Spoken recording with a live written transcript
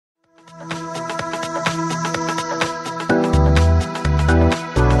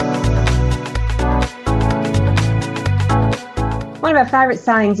our favourite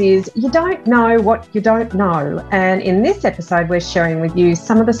sayings is, you don't know what you don't know. And in this episode, we're sharing with you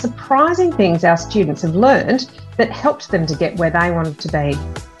some of the surprising things our students have learned that helped them to get where they wanted to be.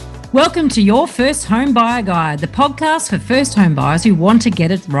 Welcome to Your First Home Buyer Guide, the podcast for first home buyers who want to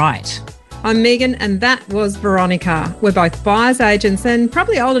get it right. I'm Megan and that was Veronica. We're both buyer's agents and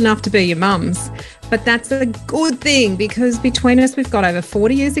probably old enough to be your mums. But that's a good thing because between us, we've got over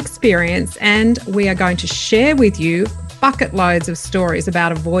 40 years experience and we are going to share with you bucket loads of stories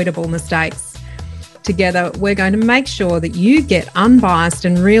about avoidable mistakes. Together, we're going to make sure that you get unbiased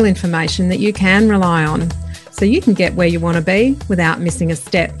and real information that you can rely on so you can get where you want to be without missing a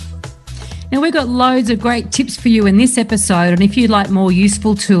step. Now, we've got loads of great tips for you in this episode, and if you'd like more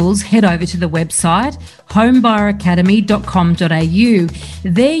useful tools, head over to the website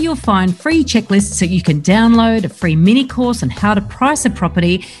homebuyeracademy.com.au. There you'll find free checklists that you can download, a free mini course on how to price a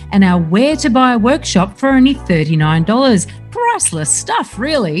property, and our Where to Buy workshop for only $39. Priceless stuff,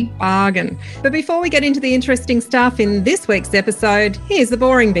 really. Bargain. But before we get into the interesting stuff in this week's episode, here's the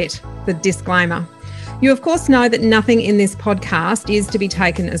boring bit, the disclaimer. You, of course, know that nothing in this podcast is to be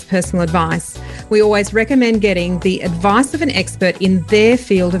taken as personal advice. We always recommend getting the advice of an expert in their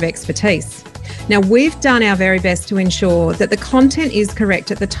field of expertise. Now, we've done our very best to ensure that the content is correct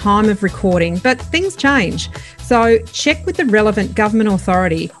at the time of recording, but things change. So check with the relevant government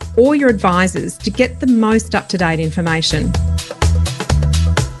authority or your advisors to get the most up-to-date information.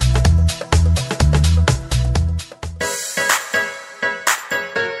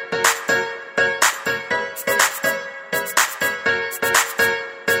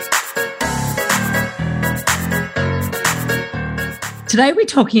 Today, we're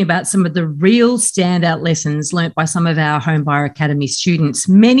talking about some of the real standout lessons learnt by some of our Home Buyer Academy students,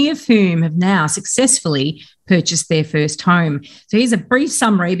 many of whom have now successfully purchased their first home. So here's a brief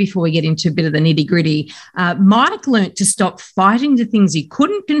summary before we get into a bit of the nitty-gritty. Mike learnt to stop fighting the things he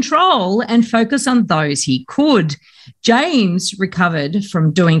couldn't control and focus on those he could. James recovered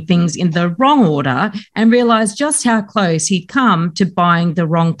from doing things in the wrong order and realised just how close he'd come to buying the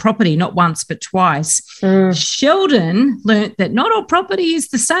wrong property, not once but twice. Sheldon learnt that not all property is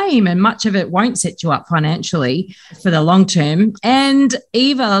the same and much of it won't set you up financially for the long term. And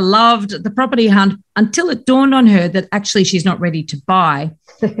Eva loved the property hunt until it dawned on her that actually she's not ready to buy.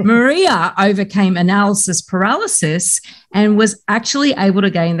 Maria overcame analysis paralysis and was actually able to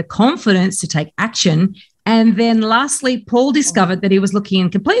gain the confidence to take action. And then lastly, Paul discovered that he was looking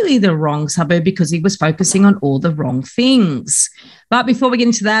in completely the wrong suburb because he was focusing on all the wrong things. But before we get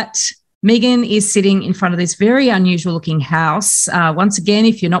into that, Megan is sitting in front of this very unusual looking house. Once again,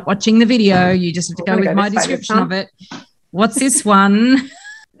 if you're not watching the video, you just have to go with my description of it. What's this one?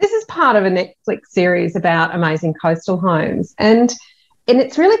 This is part of a Netflix series about amazing coastal homes. And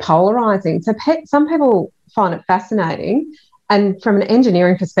it's really polarising. So some people find it fascinating. And from an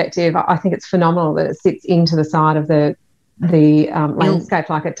engineering perspective, I think it's phenomenal that it sits into the side of the landscape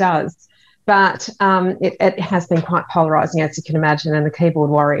like it does. But it has been quite polarising, as you can imagine, and the keyboard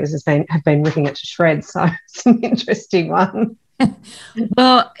warriors have been ripping it to shreds. So it's an interesting one.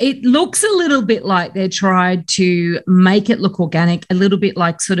 Well, it looks a little bit like they tried to make it look organic, a little bit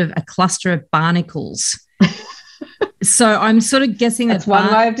like sort of a cluster of barnacles. So I'm sort of guessing that's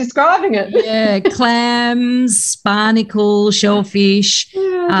one way of describing it. Yeah, clams, barnacles, shellfish.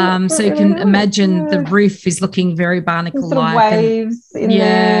 So you can imagine the roof is looking very barnacle-like. Sort of waves in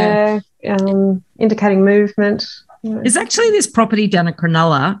there, indicating movement. There's actually this property down at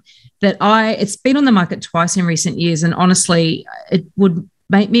Cronulla that it's been on the market twice in recent years, and honestly, it would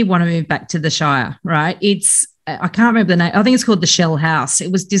make me want to move back to the Shire, right? I can't remember the name. I think it's called the Shell House.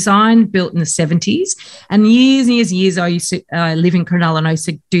 It was designed, built in the 70s. And years, I used to live in Cronulla and I used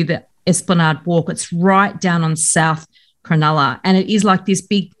to do the Esplanade Walk. It's right down on South Cronulla. And it is like this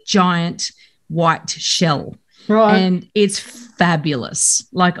big, giant white shell. Right. And it's fabulous.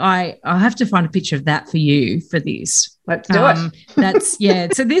 Like I have to find a picture of that for you for this. Let's do it.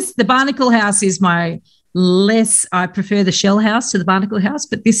 So the Barnacle House is I prefer the Shell House to the Barnacle House,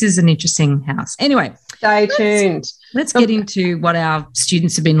 but this is an interesting house. Anyway. Stay tuned. Let's get into what our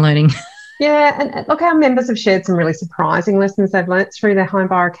students have been learning. Yeah, and look, our members have shared some really surprising lessons they've learnt through their Home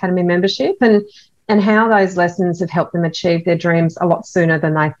Buyer Academy membership and how those lessons have helped them achieve their dreams a lot sooner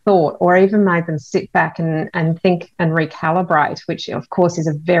than they thought, or even made them sit back and think and recalibrate, which, of course, is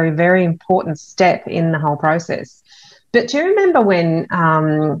a very, very important step in the whole process. But do you remember when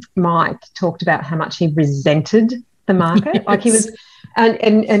Mike talked about how much he resented the market? Yes. Like he was,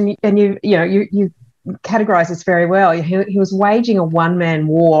 and you categorise this very well. He was waging a one-man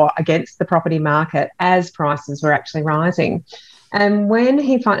war against the property market as prices were actually rising. And when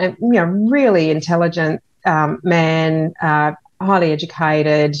he found a really intelligent man, highly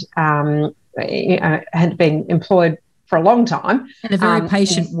educated, had been employed for a long time. And a very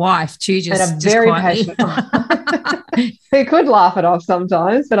patient wife too, patient wife who could laugh it off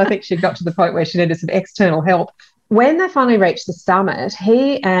sometimes, but I think she got to the point where she needed some external help. When they finally reached the summit,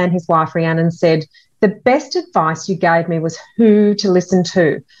 he and his wife, Rhiannon, said, "The best advice you gave me was who to listen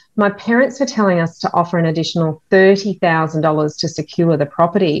to. My parents were telling us to offer an additional $30,000 to secure the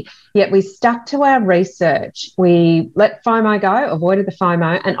property, yet we stuck to our research. We let FOMO go, avoided the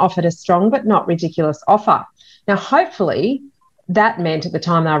FOMO, and offered a strong but not ridiculous offer." Now, hopefully, that meant at the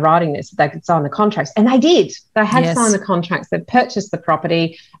time they were writing this that they could sign the contracts. And they did. They had signed the contracts. They purchased the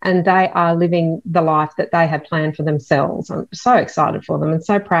property and they are living the life that they had planned for themselves. I'm so excited for them and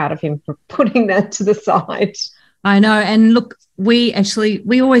so proud of him for putting that to the side. I know. And look, we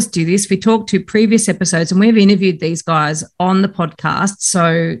always do this. We talk to previous episodes and we've interviewed these guys on the podcast.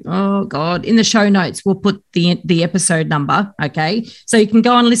 So, oh God, in the show notes, we'll put the episode number. Okay. So you can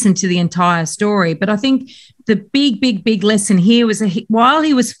go and listen to the entire story. But I think the big lesson here was that while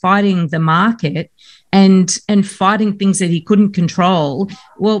he was fighting the market and fighting things that he couldn't control,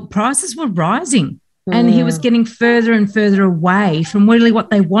 well, prices were rising and he was getting further and further away from really what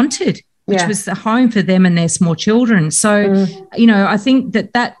they wanted, which was the home for them and their small children. So, I think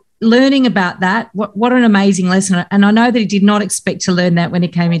that learning about that, what an amazing lesson. And I know that he did not expect to learn that when he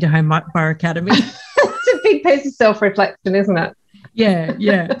came into Home Buyers Academy. It's a big piece of self-reflection, isn't it?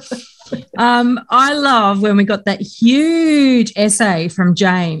 Yeah. I love when we got that huge essay from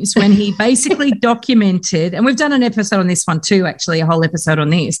James when he basically documented, and we've done an episode on this one too, actually, a whole episode on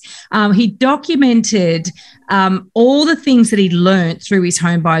this. He documented all the things that he learnt through his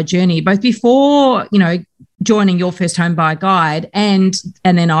home buyer journey, both before, joining Your First Home Buyer Guide and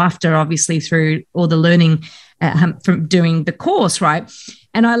then after, obviously, through all the learning from doing the course, right?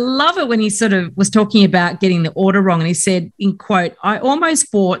 And I love it when he sort of was talking about getting the order wrong. And he said, in quote, "I almost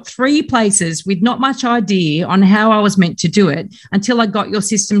bought 3 places with not much idea on how I was meant to do it. Until I got your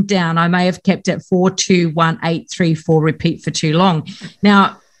system down, I may have kept it 4, 2, 1, 8, 3, 4, repeat for too long."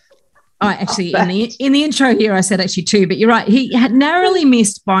 Now, I actually, in the intro here, I said actually 2, but you're right. He had narrowly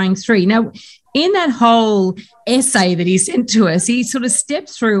missed buying 3. Now, in that whole essay that he sent to us, he sort of stepped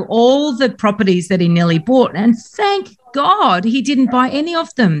through all the properties that he nearly bought, and thank God he didn't buy any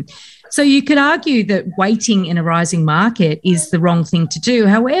of them. So you could argue that waiting in a rising market is the wrong thing to do.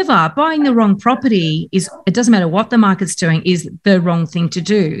 However, buying the wrong property it doesn't matter what the market's doing, is the wrong thing to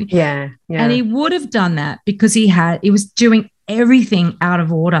do. Yeah. And he would have done that because he was doing everything out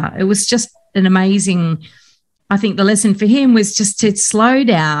of order. It was just an amazing, I think the lesson for him was just to slow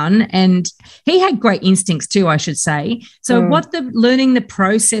down, and he had great instincts too, I should say. So what learning the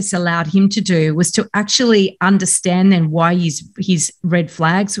process allowed him to do was to actually understand then why his red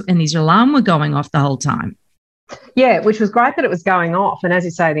flags and his alarm were going off the whole time. Yeah, which was great that it was going off. And as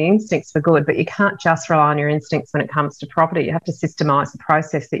you say, the instincts were good, but you can't just rely on your instincts when it comes to property. You have to systemize the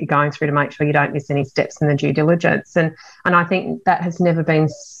process that you're going through to make sure you don't miss any steps in the due diligence. And I think that has never been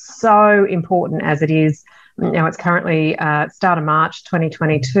so important as it is. Now, it's currently start of March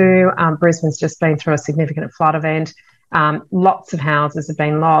 2022. Brisbane's just been through a significant flood event. Lots of houses have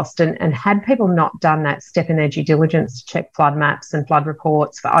been lost. And had people not done that step in their due diligence to check flood maps and flood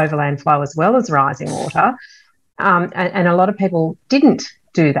reports for overland flow as well as rising water, and a lot of people didn't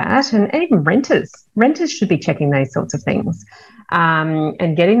do that, and even renters should be checking these sorts of things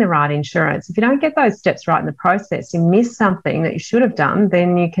and getting the right insurance. If you don't get those steps right in the process, you miss something that you should have done,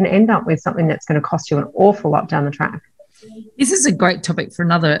 then you can end up with something that's going to cost you an awful lot down the track. This is a great topic for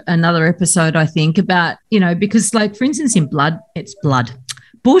another episode, I think, about, because like, for instance, in blood, it's blood.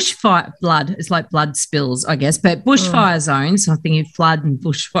 Bushfire blood is like blood spills, I guess, but bushfire zones, so I'm thinking flood and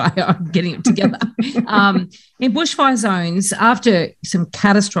bushfire, I'm getting it together. In bushfire zones, after some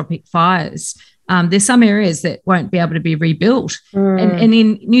catastrophic fires, there's some areas that won't be able to be rebuilt. And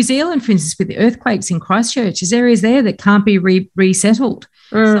in New Zealand, for instance, with the earthquakes in Christchurch, there's areas there that can't be resettled.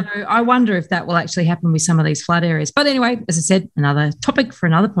 So I wonder if that will actually happen with some of these flood areas. But anyway, as I said, another topic for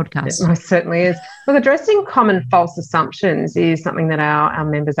another podcast. It most certainly is. Look, addressing common false assumptions is something that our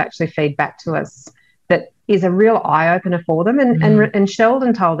members actually feed back to us that is a real eye-opener for them. And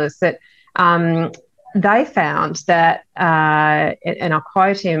Sheldon told us that they found that, and I'll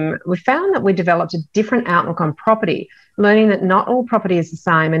quote him, "We found that we developed a different outlook on property, learning that not all property is the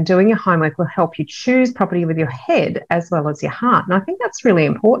same, and doing your homework will help you choose property with your head as well as your heart." And I think that's really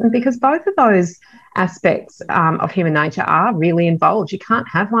important because both of those aspects of human nature are really involved. You can't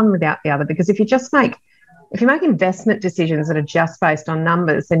have one without the other, because if you just make if you make investment decisions that are just based on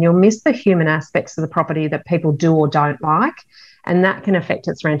numbers, then you'll miss the human aspects of the property that people do or don't like. And that can affect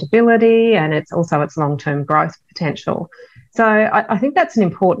its rentability and its long-term growth potential. So I think that's an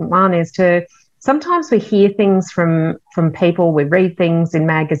important one, is to sometimes we hear things from people, we read things in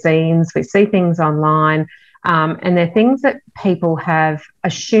magazines, we see things online, and they're things that people have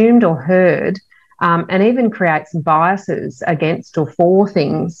assumed or heard, and even create some biases against or for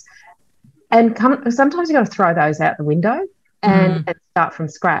things. And sometimes you've got to throw those out the window and start from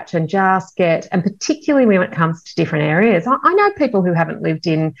scratch and just and particularly when it comes to different areas. I know people who haven't lived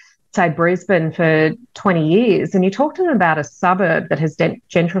in, say, Brisbane for 20 years, and you talk to them about a suburb that has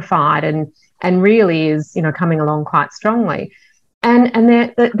gentrified and really is, coming along quite strongly. And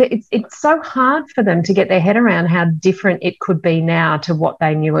it's so hard for them to get their head around how different it could be now to what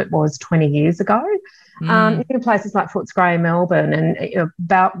they knew it was 20 years ago. You think of places like Footscray in Melbourne, and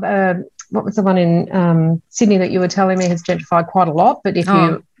what was the one in Sydney that you were telling me has gentrified quite a lot? But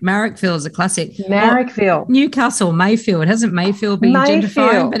Marrickville is a classic. Marrickville. Newcastle, Mayfield. Hasn't Mayfield been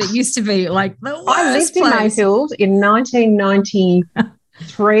gentrified? But it used to be like the worst I lived place. in Mayfield in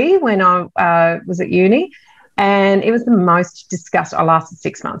 1993 when I was at uni, and it was the most disgusting. I lasted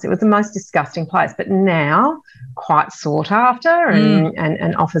 6 months. It was the most disgusting place, but now quite sought after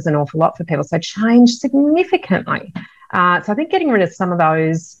and offers an awful lot for people. So changed significantly. So I think getting rid of some of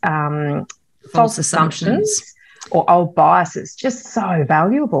those false assumptions or old biases, just so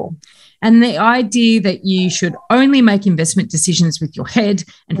valuable. And the idea that you should only make investment decisions with your head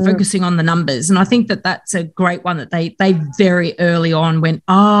and focusing on the numbers. And I think that that's a great one that they very early on went,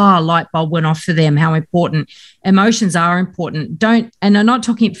 light bulb went off for them, how important. Emotions are important. And I'm not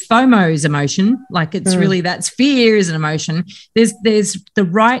talking FOMO's emotion, like it's really, that's fear is an emotion. There's the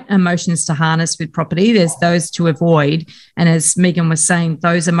right emotions to harness with property. There's those to avoid. And as Megan was saying,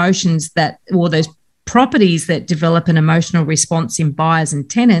 those emotions those properties that develop an emotional response in buyers and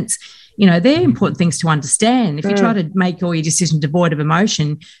tenants, they're important things to understand. If you try to make all your decisions devoid of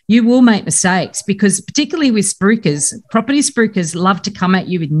emotion, you will make mistakes, because particularly with spruikers, property spruikers love to come at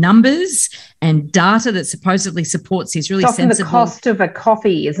you with numbers and data that supposedly supports these really sensible... It's often the cost of a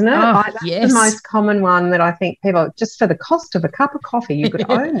coffee, isn't it? That's the most common one that I think people, just for the cost of a cup of coffee, you could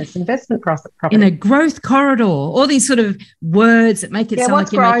own this investment property. In a growth corridor, all these sort of words that make it sound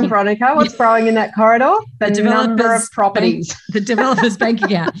like you're making... What's growing, Veronica? What's growing in that corridor? The number of properties. The developer's bank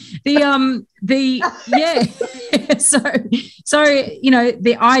account. The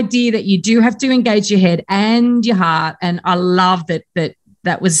idea that you do have to engage your head and your heart, and I love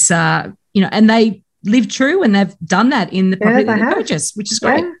that was and they live true, and they've done that in the property that they purchased, which is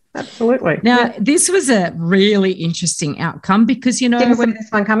great. Yeah, absolutely. Now, this was a really interesting outcome, because didn't see this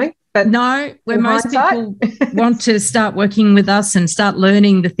one coming. But no, when most people want to start working with us and start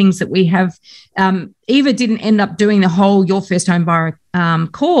learning the things that we have, Eva didn't end up doing the whole Your First Home Buyer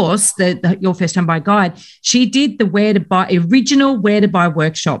course, the Your First Home Buyer guide. She did the original Where to Buy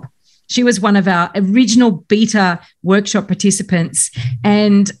workshop. She was one of our original beta workshop participants.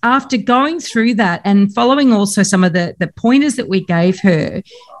 And after going through that and following also some of the pointers that we gave her,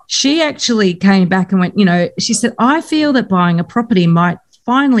 she actually came back and went, she said, I feel that buying a property might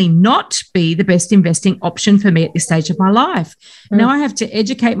finally not be the best investing option for me at this stage of my life. Now I have to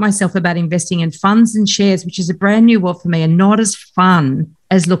educate myself about investing in funds and shares, which is a brand new world for me and not as fun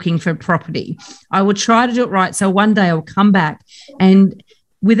as looking for property. I will try to do it right, so one day I'll come back and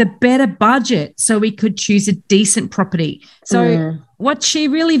with a better budget so we could choose a decent property. So what she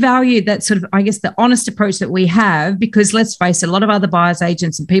really valued, that sort of, I guess, the honest approach that we have, because let's face it, a lot of other buyers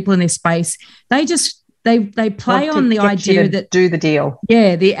agents and people in this space, they play on the idea that do the deal.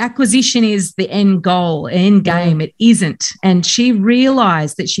 Yeah, the acquisition is the end goal, end game. It isn't. And she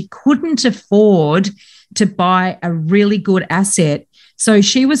realized that she couldn't afford to buy a really good asset. So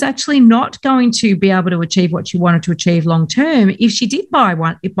she was actually not going to be able to achieve what she wanted to achieve long term if she did buy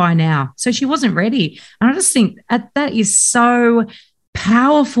now. So she wasn't ready. And I just think that is so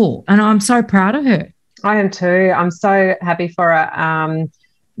powerful, and I'm so proud of her. I am too. I'm so happy for her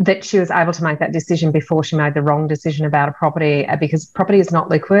that she was able to make that decision before she made the wrong decision about a property, because property is not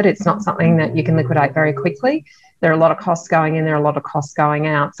liquid. It's not something that you can liquidate very quickly. There are a lot of costs going in, there are a lot of costs going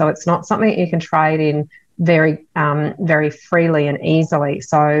out. So it's not something you can trade in very, very freely and easily.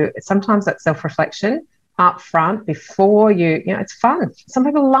 So sometimes that self-reflection up front before it's fun. Some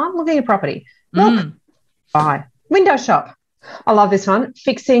people love looking at property. Look, buy. Window shop. I love this one.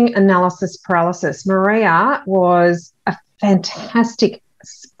 Fixing analysis paralysis. Maria was a fantastic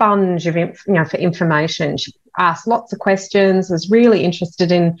sponge of for information. She asked lots of questions, was really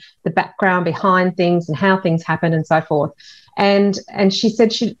interested in the background behind things and how things happen and so forth. And she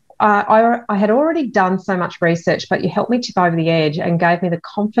said I had already done so much research, but you helped me tip over the edge and gave me the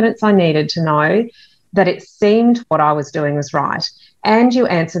confidence I needed to know that it seemed what I was doing was right. And you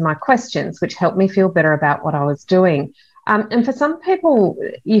answered my questions, which helped me feel better about what I was doing. And for some people,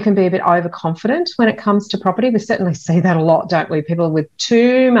 you can be a bit overconfident when it comes to property. We certainly see that a lot, don't we? People with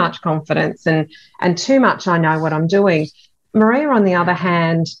too much confidence and too much, I know what I'm doing. Maria, on the other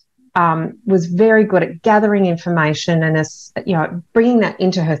hand, was very good at gathering information and bringing that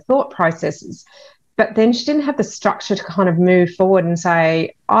into her thought processes. But then she didn't have the structure to kind of move forward and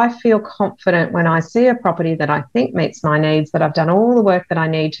say, I feel confident when I see a property that I think meets my needs, that I've done all the work that I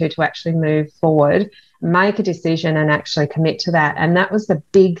need to actually move forward, make a decision and actually commit to that. And that was the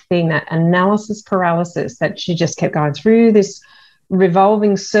big thing, that analysis paralysis, that she just kept going through this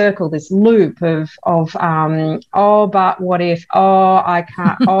revolving circle, this loop of but what if, I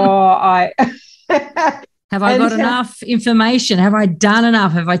can't, have I got enough information? Have I done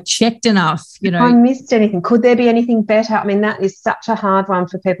enough? Have I checked enough? If I missed anything, could there be anything better? I mean, that is such a hard one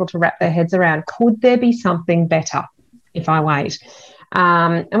for people to wrap their heads around. Could there be something better if I wait?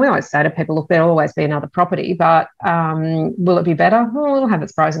 And we always say to people, look, there'll always be another property, but will it be better? Well, it'll have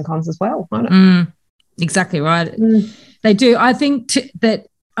its pros and cons as well, won't it? Exactly right. They do. I think that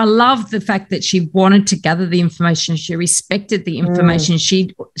I love the fact that she wanted to gather the information. She respected the information.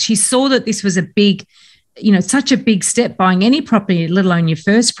 She saw that this was a big, such a big step, buying any property, let alone your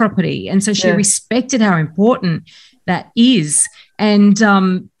first property. And so she respected how important that is. And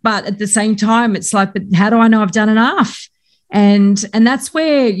but at the same time, it's like, but how do I know I've done enough? And that's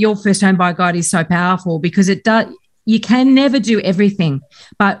where your first home buyer guide is so powerful, because it does. You can never do everything,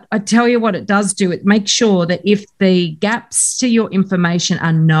 but I tell you what it does do. It makes sure that if the gaps to your information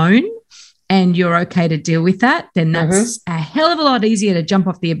are known and you're okay to deal with that, then that's a hell of a lot easier to jump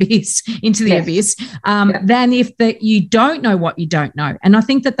off the abyss into the abyss than if you don't know what you don't know. And I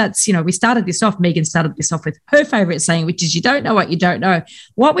think that's, we started this off, Megan started this off with her favourite saying, which is you don't know what you don't know.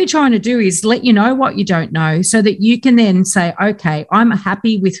 What we're trying to do is let you know what you don't know so that you can then say, okay, I'm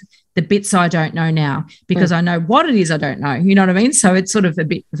happy with the bits I don't know now because I know what it is I don't know. You know what I mean? So it's sort of a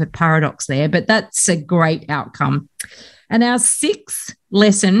bit of a paradox there, but that's a great outcome. And our sixth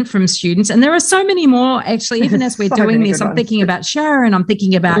lesson from students, and there are so many more actually, even as we're doing this, I'm thinking about Sharon, I'm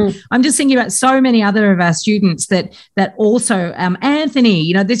just thinking about so many other of our students that also,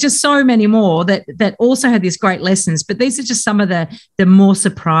 Anthony, there's just so many more that also had these great lessons, but these are just some of the more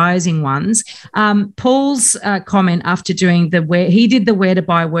surprising ones. Paul's comment after doing he did the Where to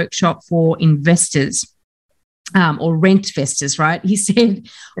Buy workshop for investors. Or rent investors, right? He said,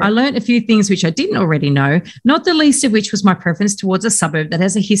 I learned a few things which I didn't already know, not the least of which was my preference towards a suburb that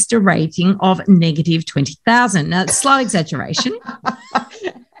has a HISTA rating of negative 20,000. Now, it's a slight exaggeration.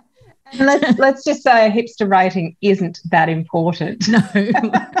 Let's just say a HISTA rating isn't that important. No.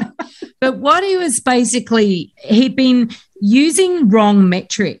 But what he was basically, he'd been using wrong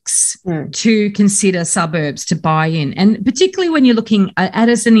metrics to consider suburbs to buy in. And particularly when you're looking at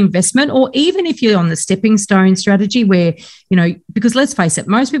as an investment, or even if you're on the stepping stone strategy where, because let's face it,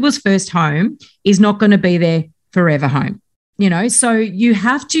 most people's first home is not going to be their forever home, so you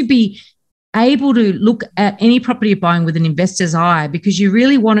have to be able to look at any property you're buying with an investor's eye, because you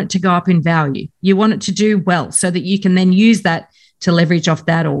really want it to go up in value. You want it to do well so that you can then use that to leverage off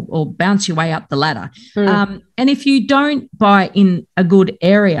that or bounce your way up the ladder. And if you don't buy in a good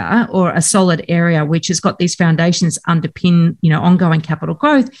area or a solid area which has got these foundations underpin, ongoing capital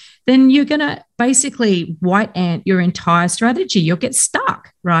growth, then you're going to basically white ant your entire strategy. You'll get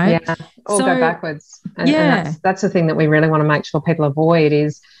stuck, right? Yeah, or go backwards. And that's the thing that we really want to make sure people avoid,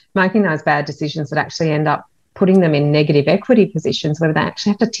 is making those bad decisions that actually end up putting them in negative equity positions where they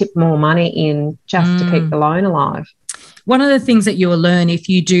actually have to tip more money in just to keep the loan alive. One of the things that you will learn if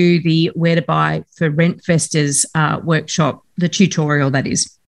you do the Where to Buy for Rent Investors workshop, the tutorial that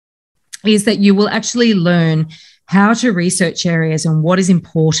is that you will actually learn how to research areas and what is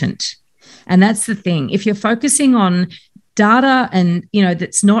important. And that's the thing. If you're focusing on data and,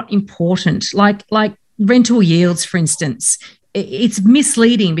 that's not important, like rental yields, for instance, it's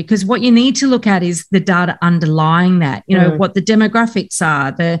misleading, because what you need to look at is the data underlying that, what the demographics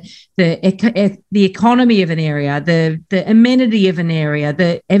are, the economy of an area, the amenity of an area,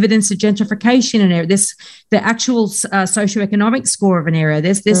 the evidence of gentrification in an area, the actual socioeconomic score of an area.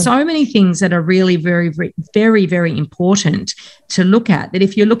 There's so many things that are really very, very, very, very important to look at, that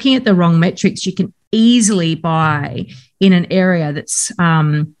if you're looking at the wrong metrics, you can easily buy in an area that's,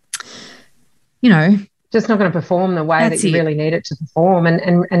 just not going to perform the way that you really need it to perform.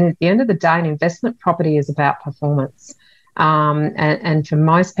 And at the end of the day, an investment property is about performance. And for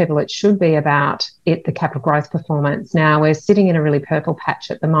most people, it should be about the capital growth performance. Now, we're sitting in a really purple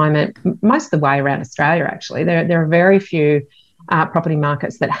patch at the moment, most of the way around Australia, actually. There are very few property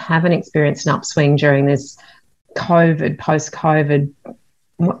markets that haven't experienced an upswing during this COVID, post-COVID.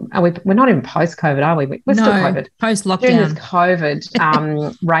 We're not even post-COVID, are we? We're still COVID. Post-lockdown. During this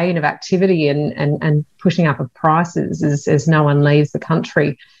COVID reign of activity and pushing up of prices as no one leaves the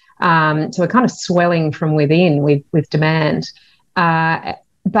country. So we're kind of swelling from within with demand. But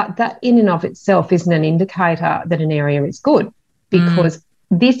that in and of itself isn't an indicator that an area is good, because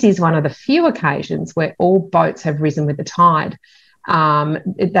this is one of the few occasions where all boats have risen with the tide.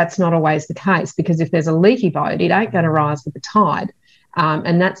 That's not always the case, because if there's a leaky boat, it ain't going to rise with the tide.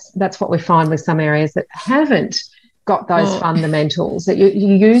 And that's what we find with some areas that haven't got those fundamentals, that you're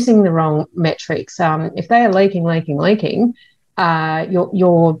using the wrong metrics. If they are leaking,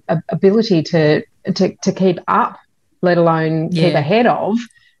 your ability to keep up, let alone keep ahead of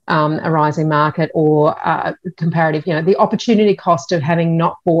a rising market or comparative, the opportunity cost of having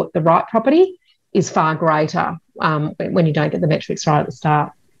not bought the right property is far greater when you don't get the metrics right at the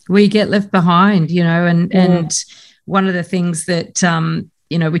start. We get left behind, and one of the things that,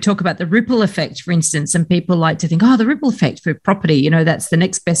 we talk about the ripple effect, for instance, and people like to think, the ripple effect for property, that's the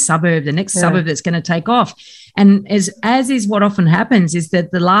next best suburb, the next suburb that's going to take off. And as is what often happens, is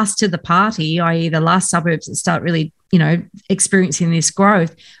that the last to the party, i.e. the last suburbs that start really, experiencing this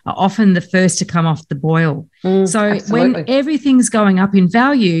growth, are often the first to come off the boil. So absolutely. When everything's going up in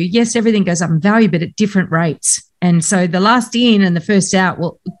value, yes, everything goes up in value, but at different rates. And so the last in and the first out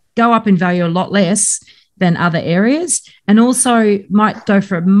will go up in value a lot less than other areas, and also might go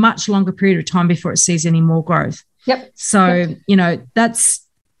for a much longer period of time before it sees any more growth. Yep. So,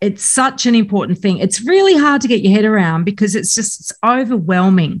 it's such an important thing. It's really hard to get your head around, because it's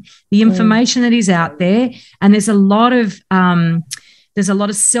overwhelming, the information that is out there, and there's a lot of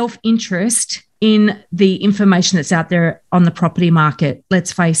self-interest in the information that's out there on the property market.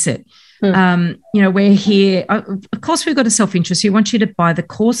 Let's face it. We're here. Of course, we've got a self-interest. We want you to buy the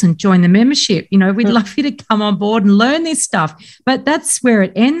course and join the membership. We'd love you to come on board and learn this stuff. But that's where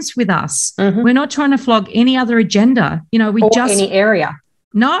it ends with us. We're not trying to flog any other agenda. Any area.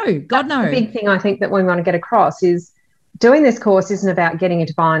 No, God, no. The big thing I think that we want to get across is doing this course isn't about getting you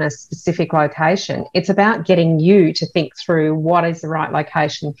to buy in a specific location. It's about getting you to think through what is the right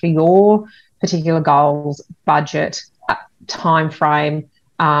location for your particular goals, budget, time frame.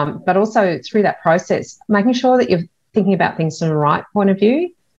 But also through that process, making sure that you're thinking about things from the right point of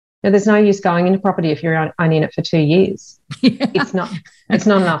view. There's no use going into property if you're only in it for 2 years. Yeah. It's not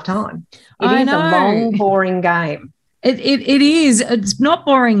enough time. It is a long, boring game. It is. It's not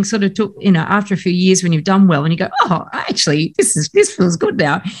boring sort of after a few years when you've done well and you go, actually, this feels good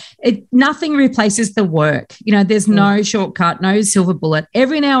now. Nothing replaces the work. There's no shortcut, no silver bullet.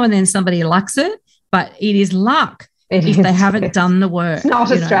 Every now and then somebody lucks it, but it is luck. If they haven't done the work. It's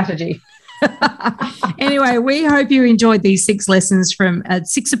not a strategy. Anyway, we hope you enjoyed these 6 lessons from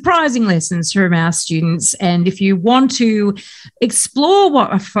 6 surprising lessons from our students. And if you want to explore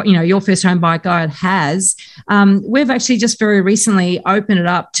what your first home buyer guide has, we've actually just very recently opened it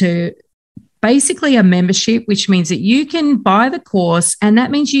up to basically a membership, which means that you can buy the course, and that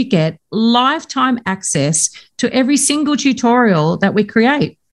means you get lifetime access to every single tutorial that we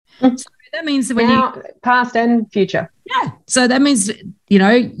create. So that means that when past and future. Yeah. So that means,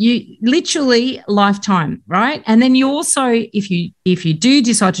 you literally lifetime, right? And then you also, if you do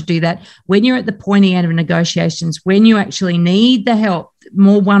decide to do that, when you're at the pointy end of negotiations, when you actually need the help,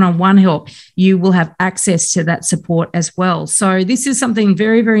 more one-on-one help, you will have access to that support as well. So this is something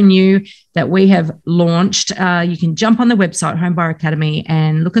very, very new that we have launched. You can jump on the website, Home Buyer Academy,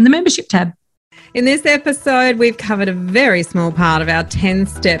 and look in the membership tab. In this episode, we've covered a very small part of our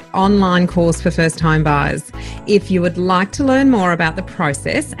 10-step online course for first home buyers. If you would like to learn more about the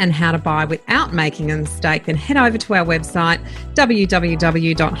process and how to buy without making a mistake, then head over to our website,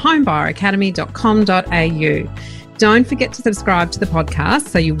 www.homebuyeracademy.com.au. Don't forget to subscribe to the podcast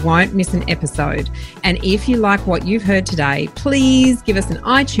so you won't miss an episode. And if you like what you've heard today, please give us an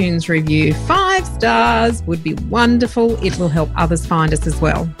iTunes review. 5 stars would be wonderful. It will help others find us as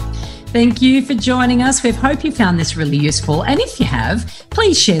well. Thank you for joining us. We hope you found this really useful. And if you have,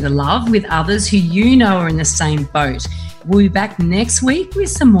 please share the love with others who you know are in the same boat. We'll be back next week with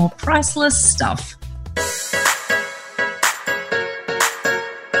some more priceless stuff.